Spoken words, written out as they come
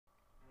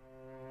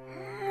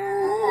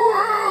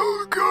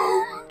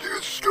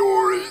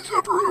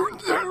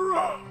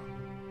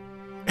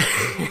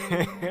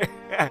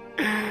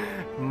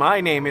My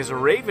name is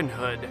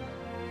Ravenhood,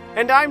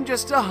 and I'm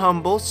just a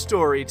humble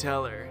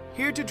storyteller,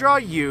 here to draw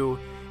you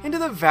into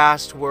the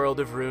vast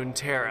world of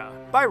Runeterra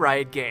by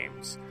Riot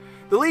Games.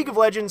 The League of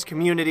Legends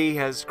community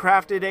has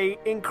crafted an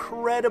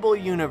incredible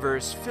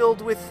universe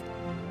filled with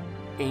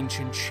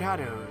ancient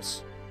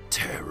shadows,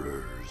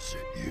 terrors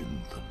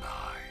in the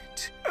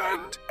night,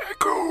 and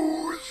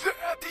echoes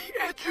at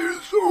the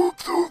edges of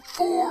the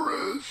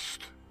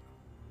forest.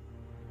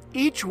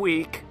 Each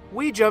week,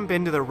 we jump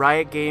into the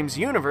Riot Games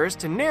universe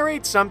to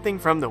narrate something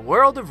from the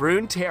world of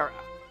Runeterra.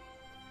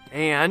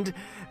 And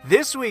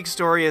this week's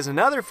story is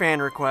another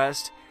fan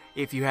request.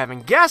 If you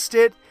haven't guessed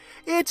it,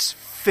 it's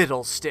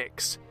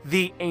Fiddlesticks,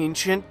 the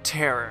Ancient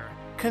Terror.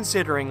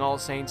 Considering All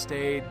Saints'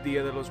 Day,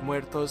 Dia de los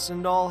Muertos,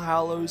 and All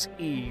Hallows'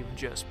 Eve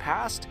just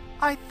passed,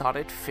 I thought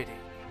it fitting.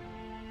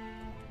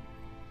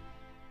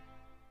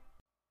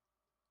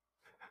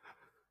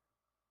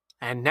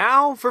 And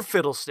now for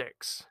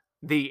Fiddlesticks,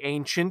 the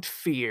Ancient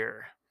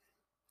Fear.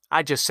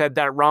 I just said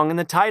that wrong in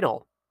the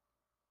title,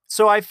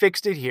 so I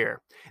fixed it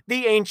here.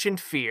 The Ancient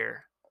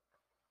Fear.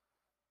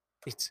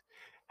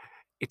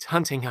 It's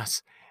hunting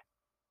us,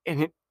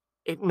 and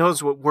it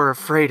knows what we're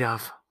afraid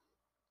of.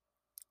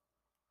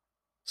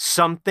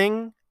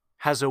 Something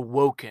has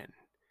awoken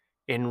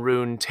in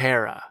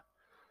Runeterra.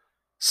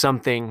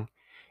 Something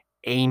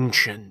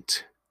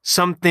ancient.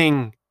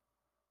 Something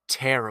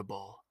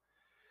terrible.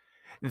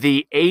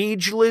 The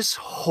ageless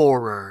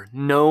horror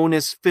known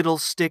as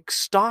Fiddlestick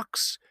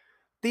stalks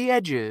the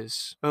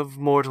edges of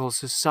mortal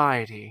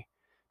society,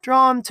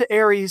 drawn to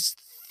areas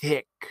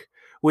thick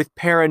with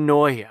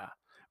paranoia,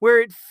 where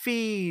it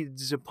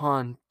feeds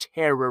upon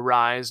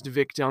terrorized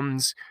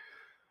victims.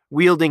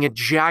 Wielding a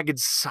jagged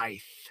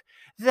scythe,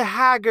 the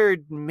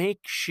haggard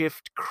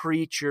makeshift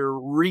creature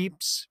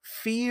reaps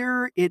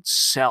fear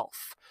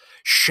itself,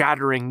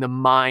 shattering the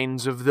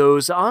minds of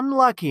those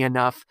unlucky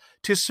enough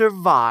to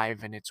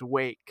survive in its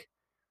wake.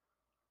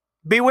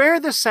 Beware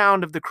the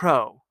sound of the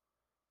crow,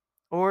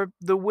 or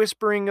the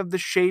whispering of the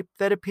shape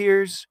that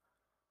appears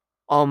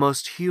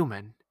almost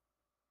human.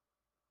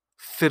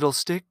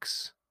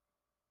 Fiddlesticks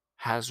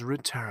has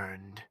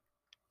returned.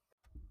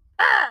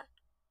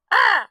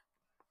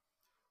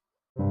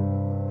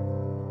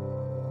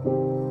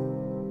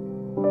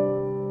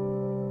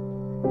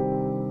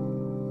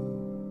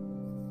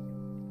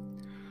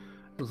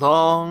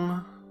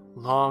 Long,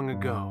 long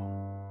ago,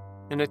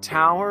 in a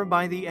tower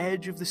by the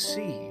edge of the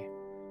sea,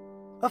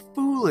 a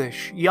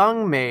foolish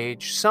young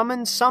mage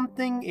summoned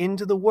something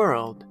into the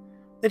world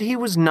that he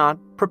was not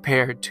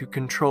prepared to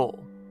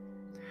control.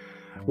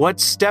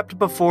 What stepped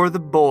before the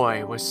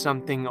boy was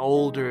something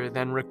older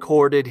than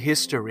recorded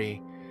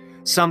history,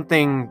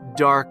 something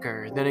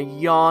darker than a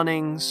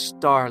yawning,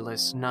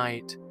 starless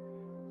night,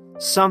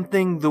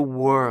 something the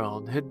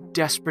world had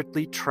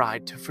desperately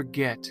tried to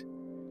forget.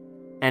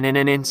 And in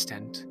an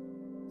instant,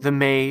 the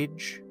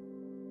mage,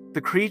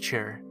 the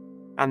creature,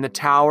 and the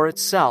tower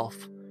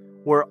itself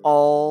were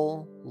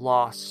all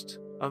lost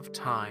of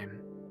time.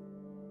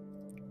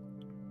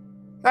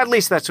 At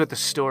least that's what the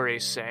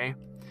stories say.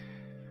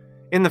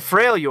 In the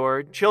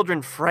Freljord,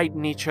 children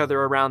frighten each other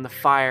around the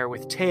fire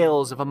with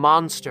tales of a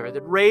monster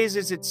that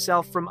raises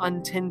itself from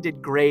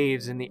untended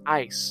graves in the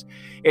ice,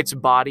 its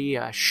body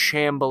a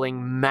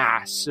shambling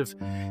mass of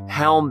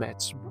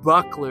helmets,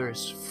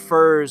 bucklers,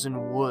 furs,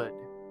 and wood.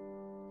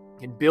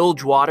 In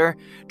Bilgewater,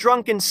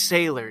 drunken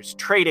sailors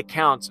trade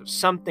accounts of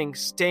something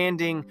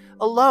standing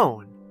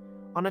alone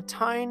on a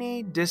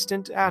tiny,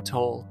 distant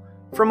atoll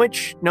from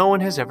which no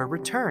one has ever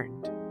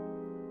returned.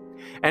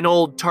 An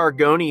old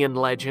Targonian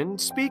legend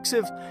speaks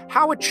of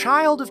how a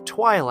child of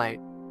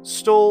twilight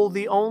stole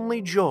the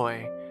only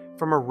joy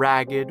from a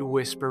ragged,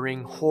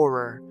 whispering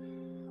horror,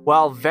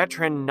 while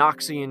veteran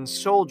Noxian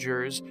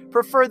soldiers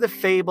prefer the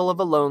fable of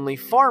a lonely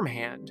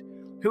farmhand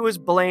who was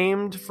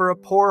blamed for a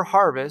poor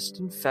harvest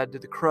and fed to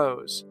the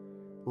crows,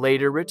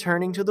 later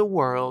returning to the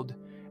world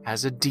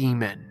as a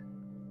demon.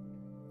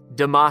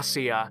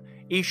 Demacia,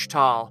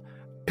 Ishtal,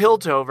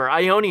 Piltover,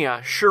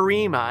 Ionia,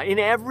 Shurima, in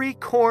every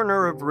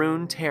corner of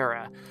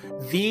Runeterra,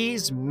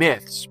 these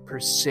myths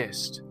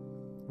persist,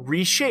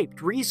 reshaped,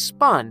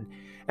 respun,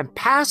 and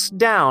passed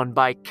down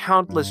by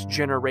countless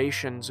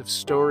generations of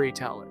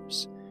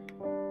storytellers.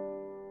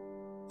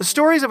 The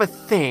stories of a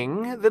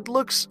thing that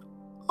looks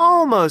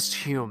almost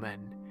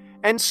human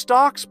and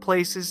stalks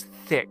places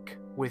thick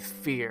with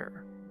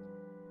fear.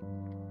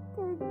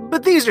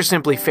 But these are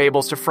simply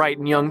fables to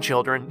frighten young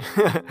children.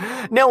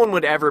 No one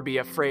would ever be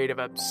afraid of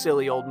a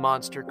silly old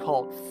monster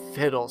called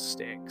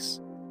Fiddlesticks.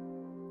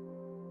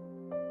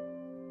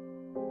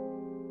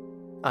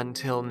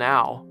 Until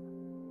now.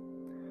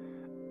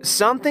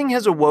 Something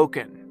has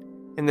awoken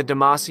in the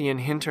Demacian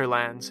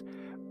hinterlands,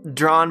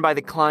 drawn by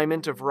the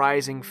climate of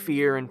rising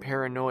fear and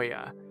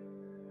paranoia.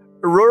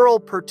 Rural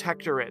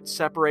protectorates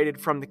separated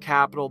from the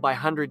capital by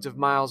hundreds of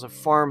miles of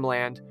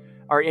farmland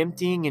are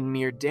emptying in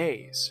mere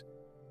days.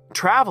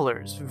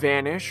 Travelers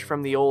vanish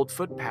from the old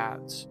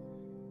footpaths.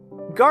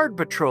 Guard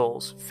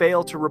patrols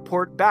fail to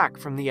report back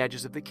from the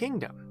edges of the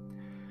kingdom.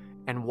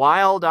 and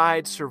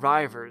wild-eyed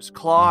survivors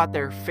claw at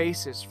their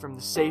faces from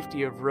the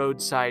safety of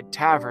roadside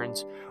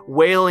taverns,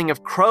 wailing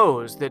of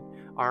crows that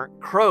aren't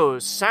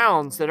crows,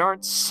 sounds that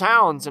aren't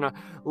sounds, and a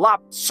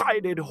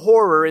lopsided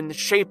horror in the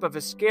shape of a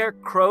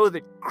scarecrow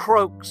that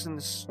croaks in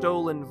the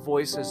stolen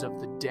voices of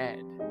the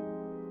dead.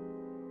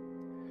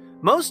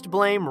 Most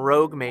blame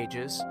rogue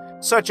mages.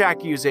 Such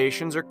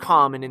accusations are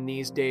common in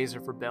these days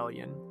of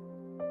rebellion.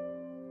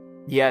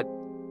 Yet,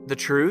 the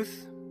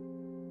truth?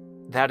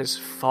 That is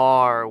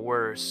far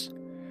worse.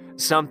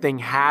 Something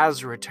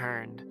has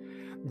returned,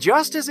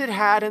 just as it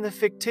had in the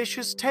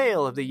fictitious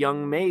tale of the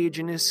young mage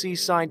in his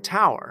seaside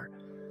tower.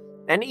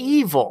 An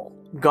evil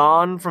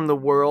gone from the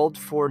world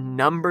for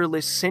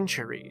numberless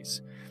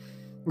centuries,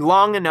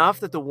 long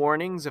enough that the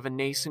warnings of a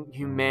nascent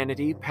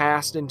humanity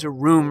passed into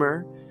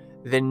rumor,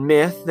 then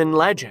myth, then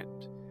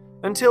legend,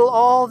 until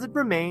all that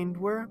remained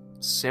were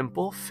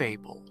simple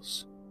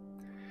fables.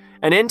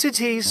 An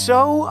entity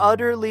so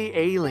utterly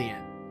alien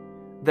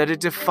that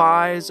it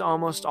defies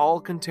almost all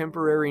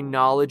contemporary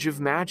knowledge of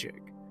magic.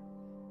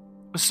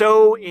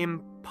 So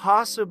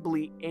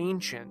impossibly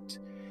ancient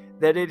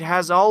that it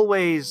has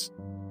always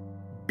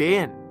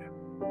been.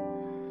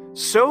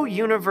 So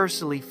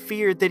universally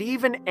feared that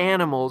even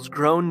animals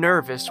grow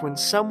nervous when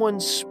someone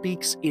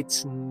speaks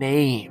its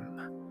name.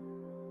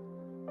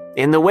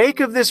 In the wake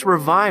of this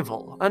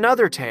revival,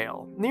 another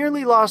tale,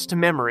 nearly lost to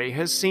memory,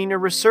 has seen a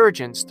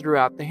resurgence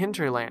throughout the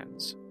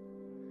hinterlands.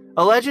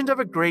 A legend of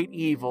a great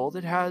evil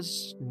that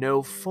has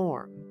no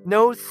form,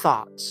 no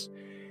thoughts,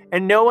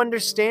 and no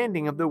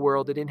understanding of the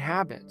world it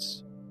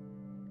inhabits.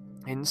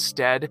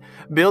 Instead,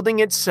 building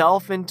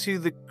itself into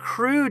the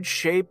crude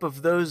shape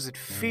of those that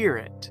fear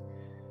it,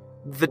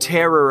 the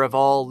terror of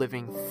all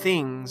living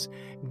things,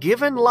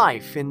 given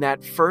life in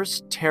that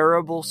first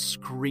terrible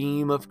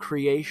scream of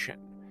creation.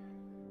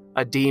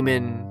 A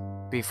demon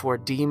before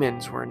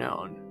demons were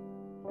known.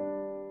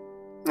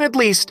 At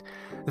least,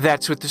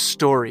 that's what the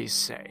stories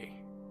say.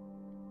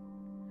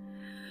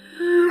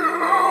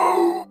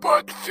 No,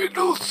 but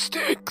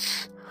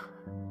Fiddlesticks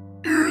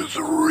is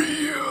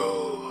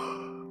real.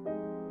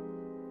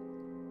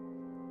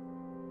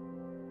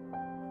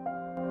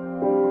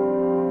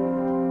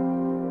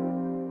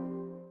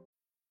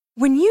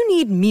 When you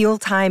need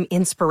mealtime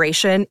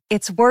inspiration,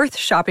 it's worth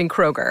shopping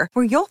Kroger,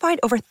 where you'll find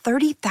over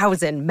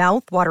 30,000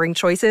 mouth-watering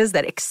choices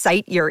that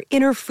excite your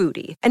inner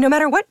foodie. And no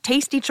matter what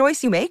tasty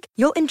choice you make,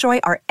 you'll enjoy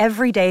our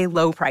everyday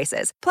low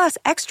prices, plus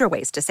extra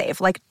ways to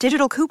save, like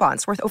digital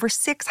coupons worth over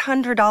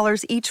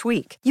 $600 each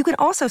week. You can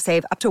also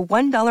save up to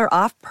 $1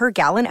 off per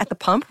gallon at the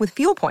pump with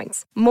fuel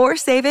points. More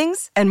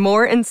savings and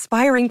more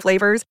inspiring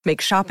flavors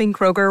make shopping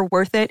Kroger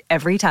worth it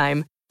every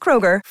time.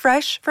 Kroger,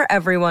 fresh for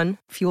everyone.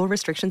 Fuel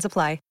restrictions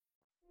apply.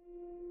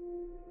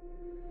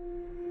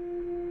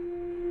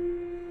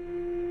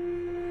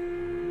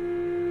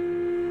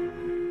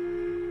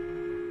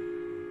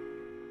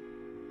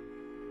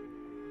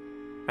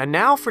 And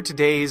now for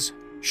today's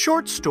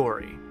short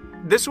story.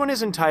 This one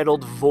is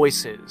entitled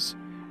Voices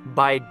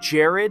by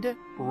Jared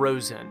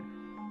Rosen.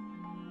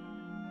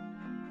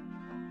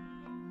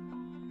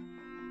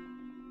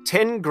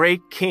 10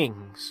 great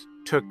kings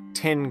took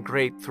 10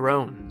 great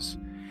thrones.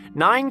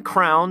 9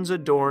 crowns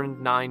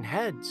adorned 9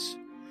 heads.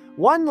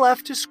 One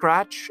left to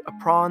scratch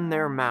upon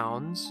their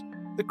mounds,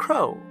 the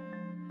crow,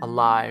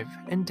 alive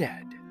and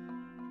dead.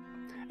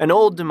 An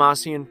old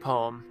Damassian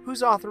poem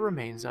whose author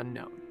remains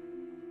unknown.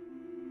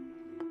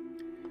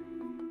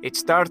 It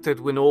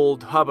started when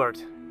old Hubbard,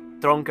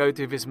 drunk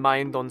out of his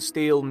mind on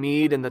stale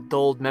mead and the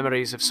dulled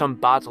memories of some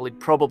battle he'd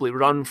probably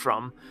run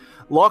from,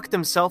 locked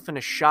himself in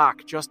a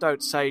shack just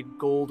outside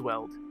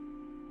Goldweld.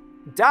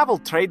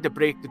 Davil tried to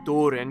break the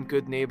door in,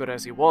 good neighbour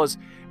as he was,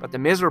 but the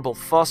miserable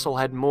fossil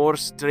had more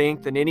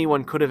strength than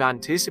anyone could have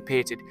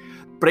anticipated,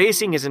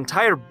 bracing his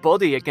entire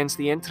body against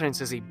the entrance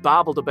as he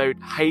babbled about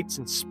heights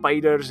and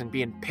spiders and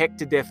being pecked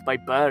to death by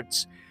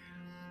birds.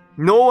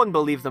 No one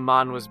believed the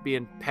man was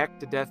being pecked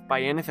to death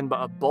by anything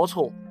but a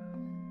bottle.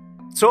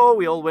 So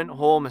we all went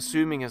home,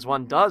 assuming as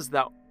one does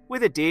that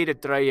with a day to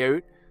dry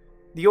out,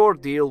 the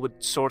ordeal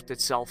would sort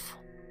itself.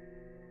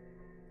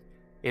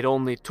 It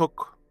only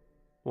took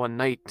one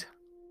night.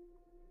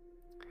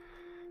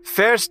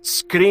 First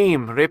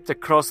scream ripped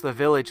across the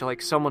village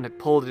like someone had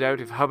pulled it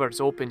out of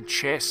Hubbard's open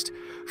chest,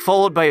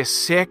 followed by a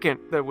second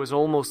that was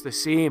almost the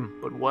same,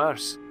 but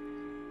worse.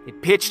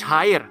 It pitched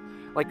higher,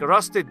 like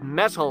rusted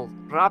metal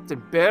wrapped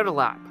in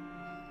burlap.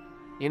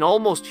 In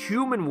almost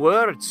human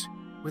words,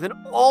 with an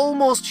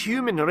almost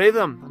human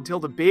rhythm, until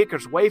the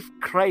baker's wife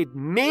cried,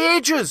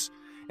 "Mages!"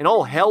 and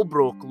all hell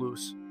broke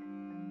loose.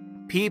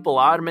 People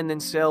arming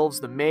themselves,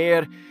 the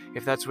mayor,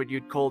 if that's what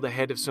you'd call the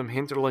head of some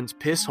hinterland's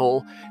piss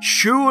hole,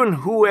 shooing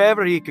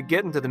whoever he could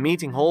get into the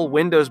meeting hall,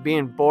 windows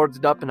being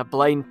boarded up in a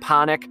blind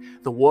panic,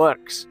 the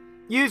works.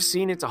 You've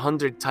seen it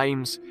 100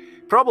 times,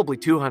 probably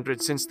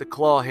 200 since the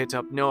claw hit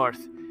up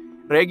north.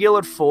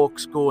 Regular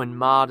folks going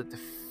mad at the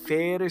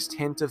fairest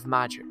hint of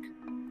magic.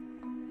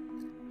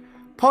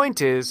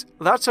 Point is,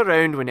 that's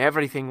around when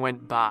everything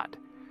went bad.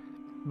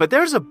 But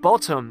there's a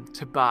bottom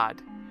to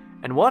bad,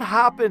 and what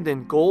happened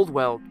in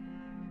Goldwell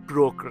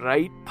broke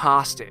right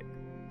past it.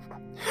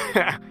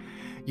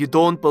 You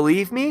don't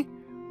believe me?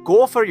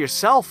 Go for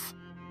yourself.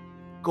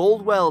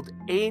 Goldweld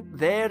ain't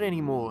there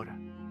anymore.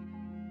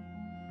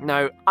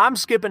 Now, I'm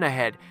skipping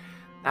ahead,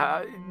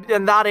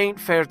 and that ain't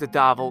fair to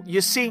Davil.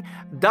 You see,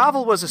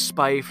 Davil was a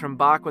spy from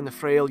back when the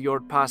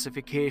Freljord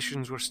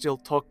pacifications were still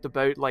talked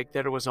about like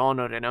there was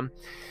honour in him,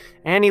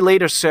 and he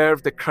later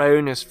served the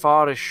crown as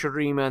far as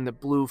Shurima and the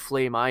Blue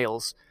Flame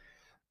Isles.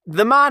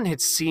 The man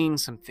had seen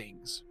some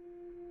things.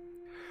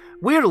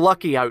 We're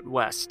lucky out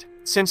west,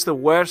 since the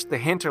worst the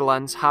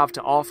hinterlands have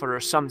to offer are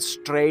some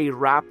stray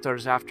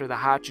raptors after the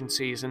hatching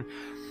season,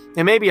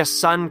 and maybe a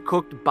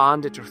sun-cooked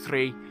bandit or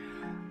three.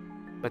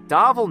 But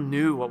Davil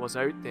knew what was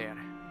out there,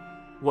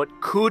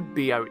 what could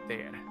be out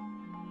there,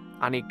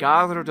 and he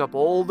gathered up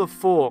all the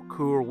folk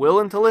who were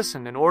willing to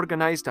listen and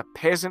organised a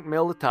peasant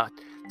militia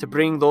to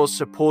bring those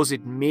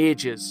supposed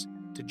mages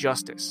to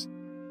justice.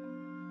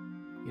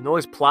 You know,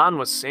 his plan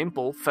was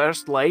simple.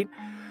 First light,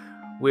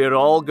 we're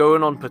all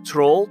going on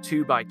patrol,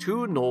 2 by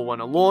 2, no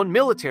one alone,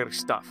 military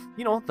stuff.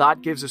 You know,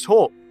 that gives us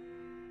hope.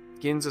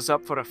 Gins us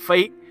up for a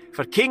fight,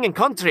 for king and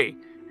country,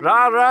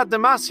 rah-rah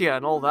Demacia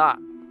and all that.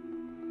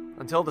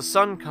 Until the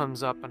sun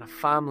comes up and a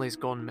family's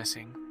gone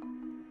missing.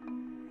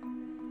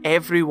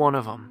 Every one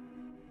of them.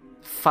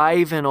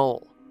 5 in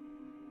all.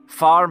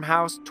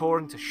 Farmhouse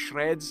torn to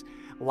shreds,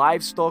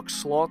 livestock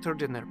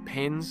slaughtered in their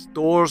pens,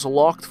 doors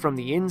locked from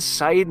the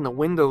inside and the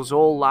windows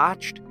all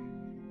latched.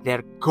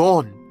 They're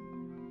gone.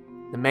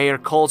 The mayor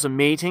calls a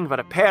meeting,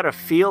 but a pair of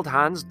field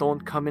hands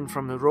don't come in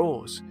from the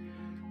rows.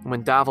 And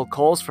when Davil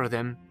calls for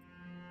them,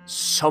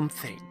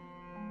 something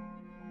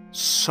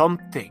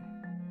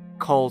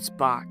calls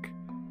back.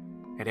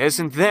 It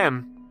isn't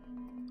them.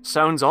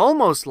 Sounds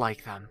almost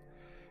like them,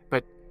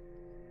 but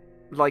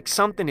like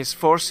something is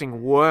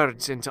forcing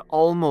words into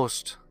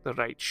almost the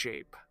right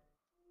shape.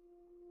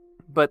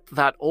 But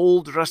that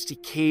old rusty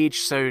cage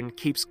sound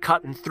keeps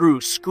cutting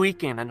through,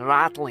 squeaking and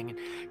rattling and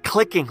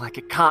clicking like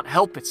it can't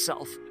help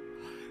itself.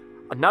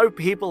 And now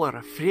people are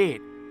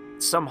afraid.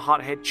 Some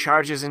hothead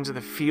charges into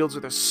the fields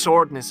with a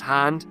sword in his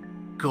hand.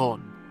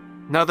 Gone.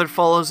 Another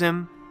follows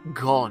him.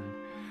 Gone.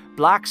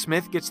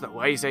 Blacksmith gets the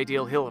wise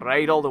ideal he'll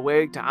ride all the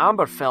way to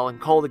Amberfell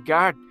and call the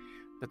guard.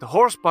 But the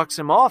horse bucks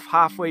him off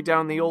halfway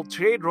down the old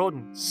trade road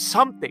and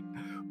something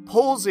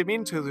pulls him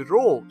into the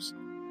rows.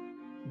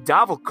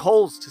 Davil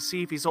calls to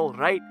see if he's all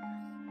right,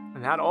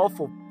 and that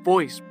awful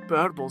voice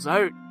burbles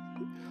out,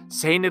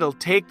 saying it'll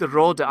take the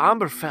road to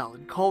Amberfell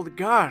and call the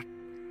guard.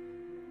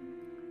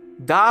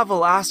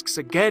 Davil asks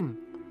again,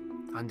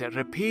 and it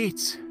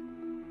repeats.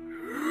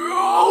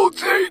 I'll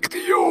take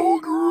the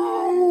old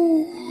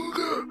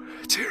road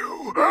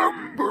to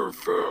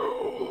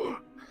Amberfell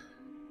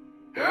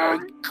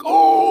and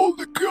call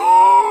the guard.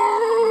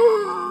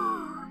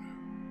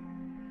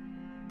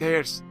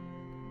 There's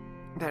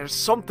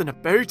something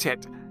about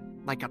it,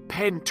 like a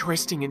pen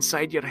twisting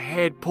inside your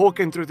head,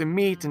 poking through the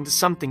meat into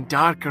something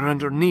darker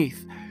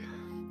underneath.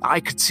 I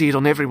could see it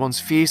on everyone's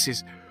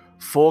faces.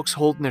 Folks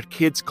holding their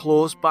kids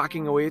close,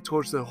 backing away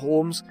towards their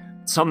homes,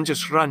 some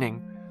just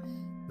running.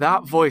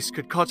 That voice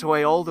could cut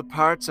away all the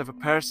parts of a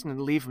person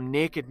and leave them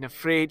naked and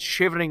afraid,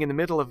 shivering in the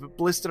middle of a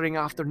blistering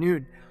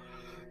afternoon.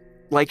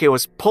 Like it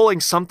was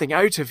pulling something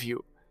out of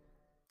you.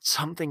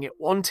 Something it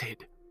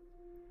wanted.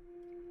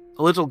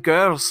 A little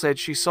girl said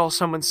she saw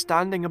someone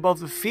standing above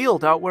the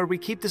field out where we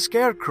keep the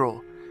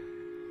scarecrow.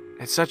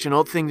 It's such an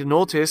odd thing to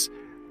notice,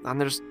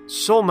 and there's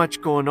so much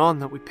going on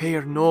that we pay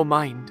her no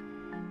mind.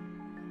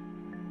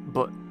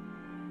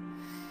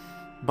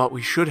 But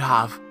we should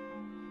have.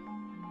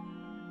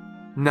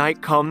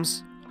 Night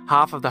comes,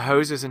 half of the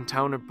houses in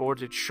town are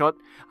boarded shut,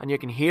 and you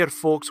can hear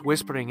folks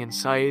whispering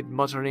inside,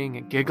 muttering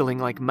and giggling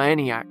like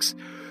maniacs.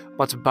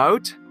 What's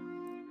about?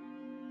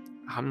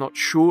 I'm not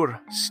sure.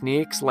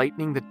 Snakes,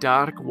 lightning, the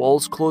dark,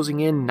 walls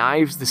closing in,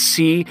 knives, the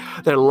sea.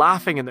 They're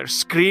laughing and they're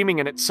screaming,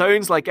 and it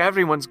sounds like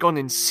everyone's gone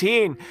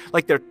insane,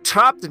 like they're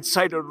trapped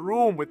inside a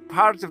room with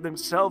parts of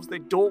themselves they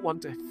don't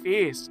want to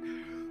face.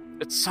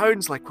 It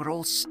sounds like we're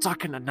all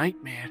stuck in a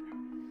nightmare.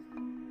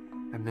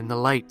 And then the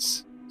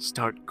lights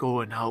start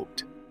going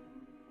out.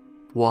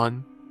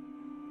 One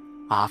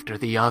after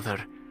the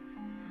other.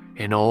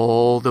 In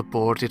all the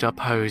boarded up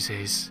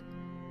houses.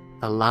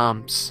 The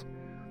lamps,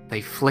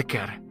 they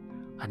flicker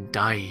and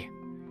die.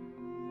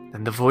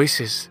 And the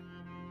voices,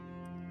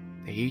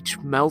 they each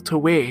melt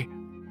away.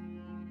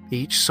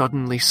 Each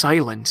suddenly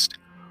silenced.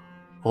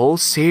 All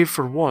save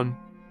for one.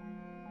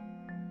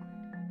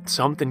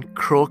 Something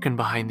croaking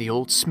behind the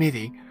old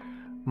smithy,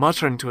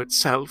 muttering to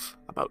itself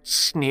about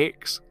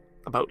snakes,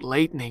 about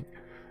lightning,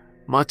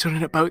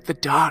 muttering about the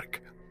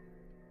dark.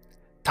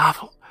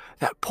 Davil,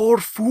 that poor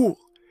fool,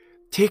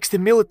 takes the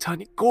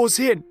militant and goes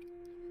in.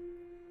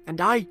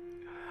 And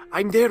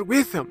I'm there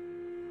with him.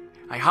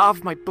 I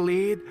have my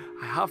blade,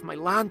 I have my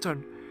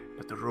lantern,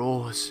 but the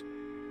rows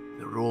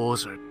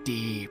are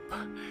deep,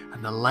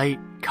 and the light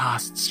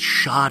casts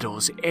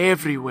shadows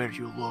everywhere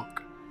you look.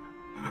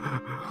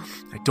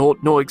 I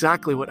don't know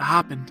exactly what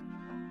happened.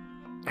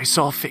 I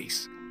saw a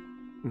face.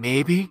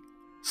 Maybe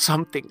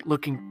something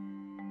looking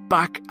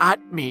back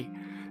at me,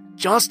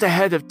 just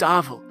ahead of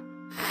Davil.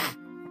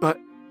 But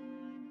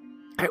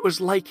it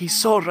was like he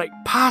saw right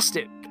past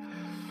it.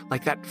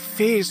 Like that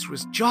face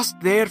was just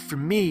there for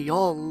me,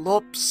 all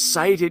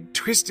lopsided,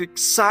 twisted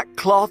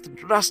sackcloth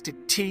and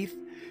rusted teeth.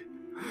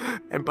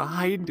 And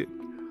behind it,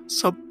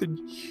 something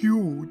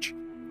huge,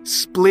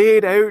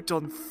 splayed out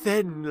on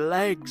thin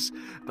legs,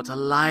 but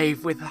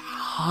alive with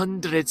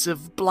hundreds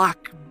of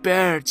black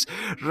birds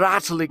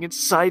rattling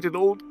inside an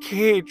old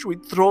cage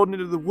we'd thrown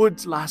into the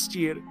woods last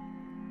year.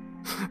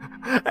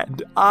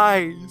 And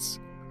eyes.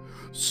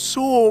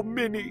 So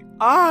many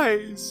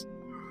eyes.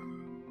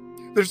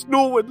 There's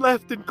no one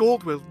left in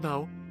Goldwell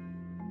now,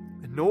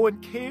 and no one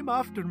came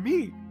after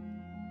me.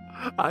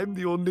 I'm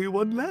the only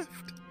one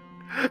left.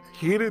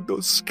 Hearing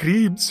those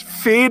screams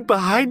fade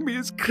behind me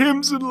as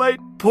crimson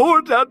light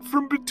poured out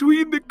from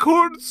between the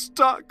corn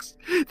stalks,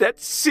 that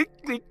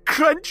sickly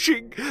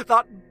crunching,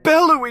 that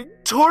bellowing,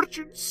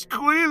 tortured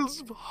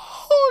squeals of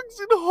hogs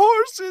and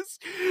horses,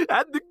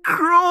 and the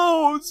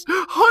crows,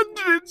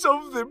 hundreds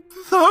of them,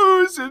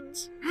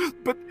 thousands.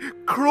 But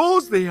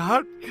crows they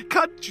aren't.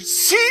 Can't you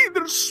see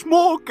their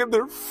smoke and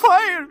their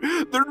fire?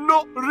 They're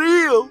not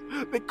real.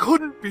 They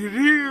couldn't be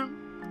real.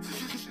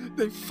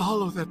 They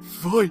follow that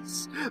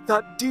voice,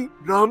 that deep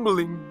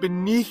rumbling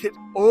beneath it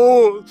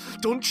all.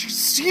 Don't you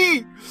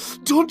see?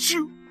 Don't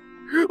you?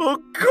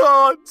 Oh,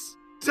 gods!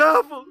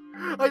 Devil!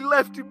 I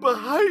left him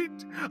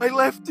behind. I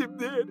left him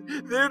there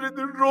in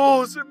the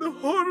rose and the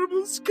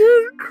horrible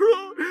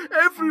scarecrow.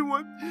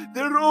 Everyone,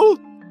 they're all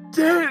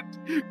dead.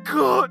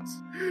 Gods!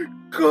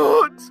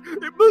 Gods!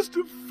 It must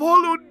have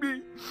followed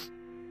me.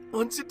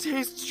 Once it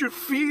tastes your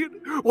fear,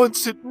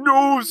 once it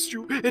knows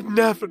you, it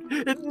never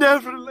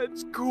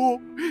lets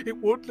go. It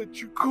won't let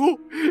you go.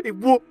 It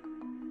won't.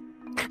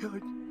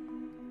 God,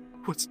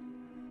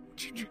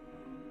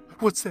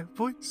 what's that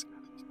voice?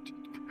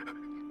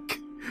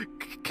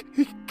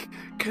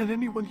 Can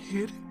anyone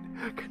hear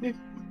it?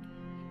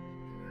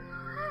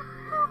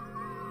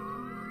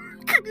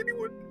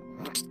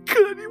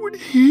 Can anyone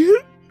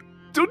hear?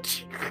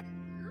 Don't you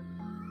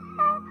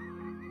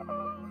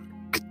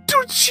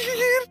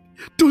hear?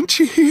 Don't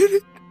you hear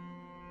it?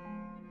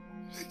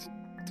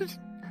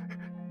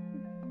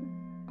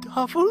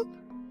 Davil?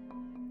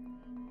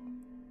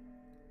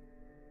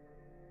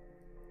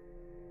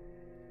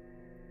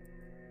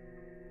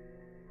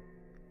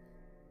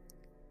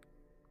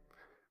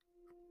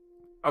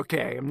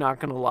 Okay, I'm not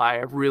gonna lie,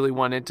 I really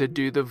wanted to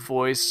do the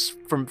voice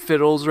from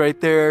Fiddles right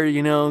there,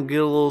 get a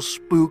little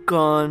spook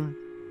on,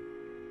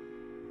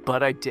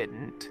 but I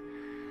didn't.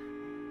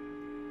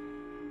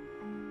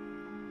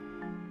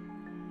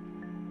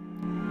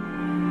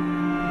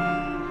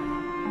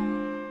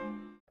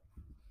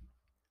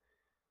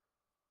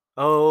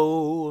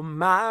 Oh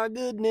my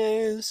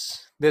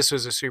goodness. This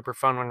was a super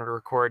fun one to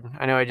record.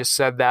 I know I just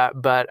said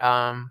that, but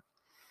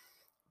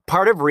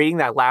part of reading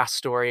that last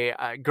story,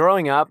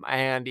 growing up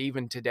and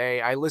even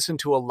today, I listened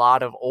to a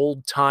lot of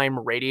old-time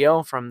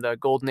radio from the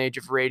golden age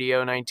of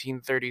radio,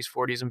 1930s,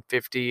 40s, and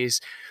 50s.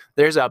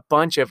 There's a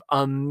bunch of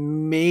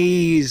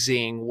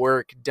amazing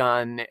work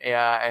done,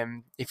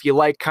 and if you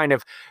like kind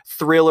of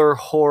thriller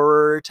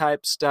horror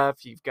type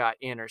stuff, you've got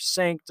Inner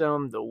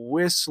Sanctum, The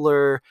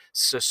Whistler,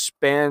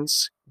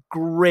 suspense.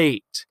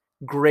 Great.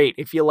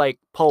 If you like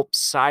pulp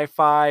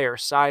sci-fi or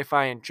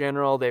sci-fi in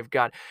general, they've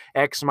got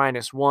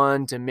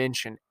X-1,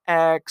 Dimension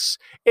X.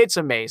 It's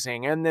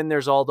amazing. And then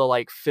there's all the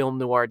like film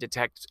noir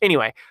detectives.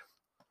 Anyway,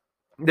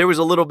 there was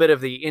a little bit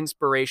of the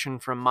inspiration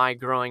from my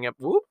growing up.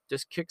 Whoop,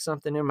 just kicked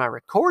something in my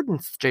recording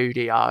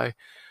studio.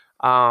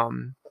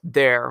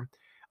 There.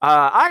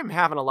 I'm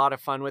having a lot of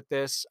fun with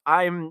this.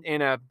 I'm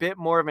in a bit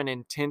more of an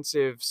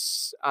intensive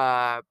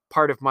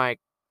part of my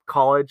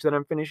college that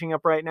I'm finishing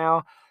up right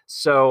now.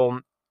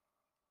 So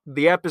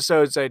the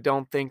episodes, I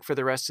don't think for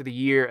the rest of the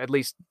year, at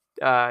least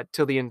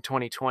till the end of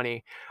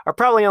 2020, are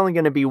probably only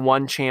going to be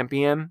one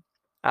champion.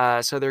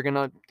 So they're going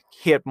to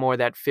hit more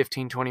that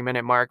 15-20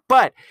 minute mark.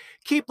 But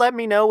let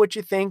me know what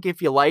you think.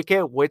 If you like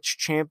it, which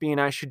champion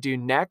I should do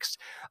next.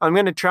 I'm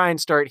going to try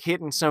and start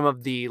hitting some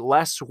of the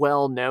less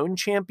well-known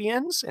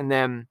champions, and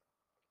then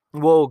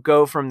we'll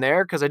go from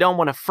there, because I don't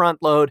want to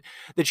front load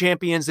the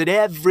champions that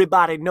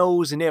everybody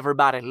knows and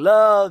everybody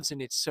loves,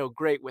 and it's so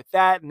great with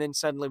that. And then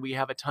suddenly we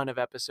have a ton of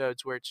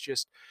episodes where it's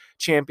just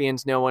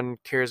champions no one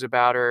cares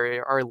about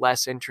or are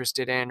less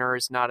interested in or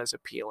is not as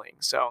appealing.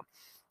 So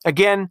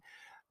again,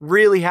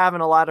 really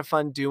having a lot of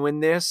fun doing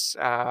this.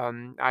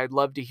 I'd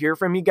love to hear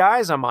from you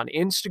guys. I'm on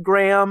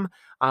Instagram.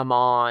 I'm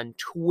on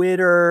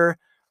Twitter.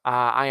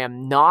 I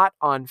am not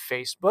on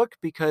Facebook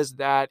because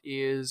that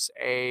is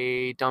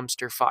a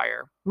dumpster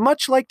fire,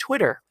 much like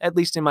Twitter, at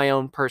least in my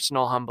own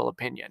personal humble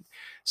opinion.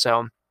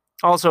 So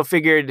also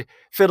figured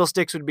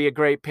Fiddlesticks would be a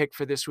great pick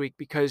for this week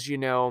because,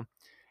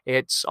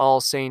 it's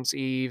All Saints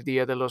Eve,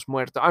 Dia de los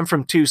Muertos. I'm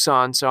from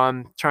Tucson, so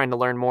I'm trying to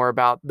learn more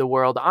about the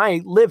world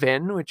I live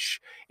in,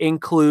 which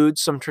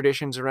includes some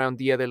traditions around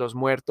Dia de los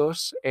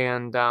Muertos.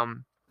 And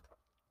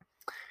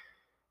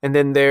And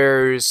then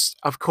there's,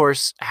 of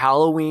course,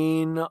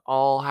 Halloween,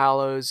 All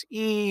Hallows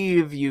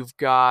Eve. You've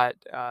got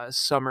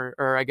summer,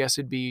 or I guess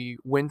it'd be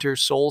winter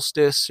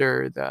solstice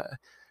or the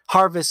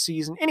harvest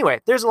season.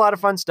 Anyway, there's a lot of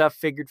fun stuff.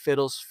 Figured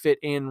Fiddles fit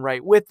in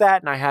right with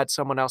that. And I had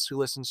someone else who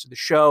listens to the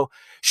show.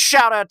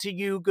 Shout out to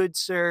you, good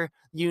sir.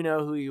 You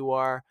know who you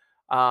are.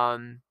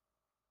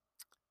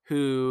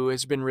 Who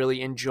has been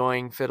really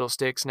enjoying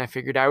Fiddlesticks, and I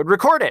figured I would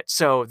record it.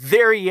 So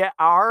there you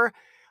are.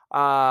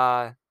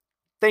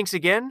 Thanks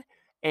again.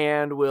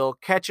 And we'll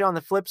catch you on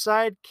the flip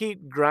side.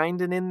 Keep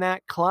grinding in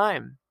that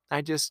climb.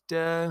 I just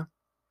played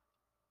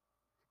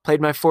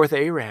my 4th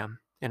ARAM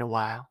in a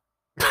while.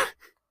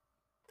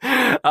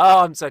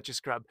 Oh, I'm such a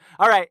scrub.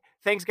 All right.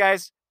 Thanks,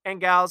 guys and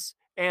gals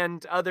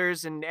and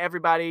others and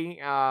everybody.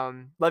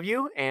 Love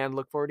you and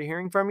look forward to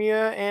hearing from you.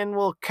 And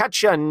we'll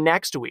catch you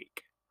next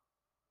week.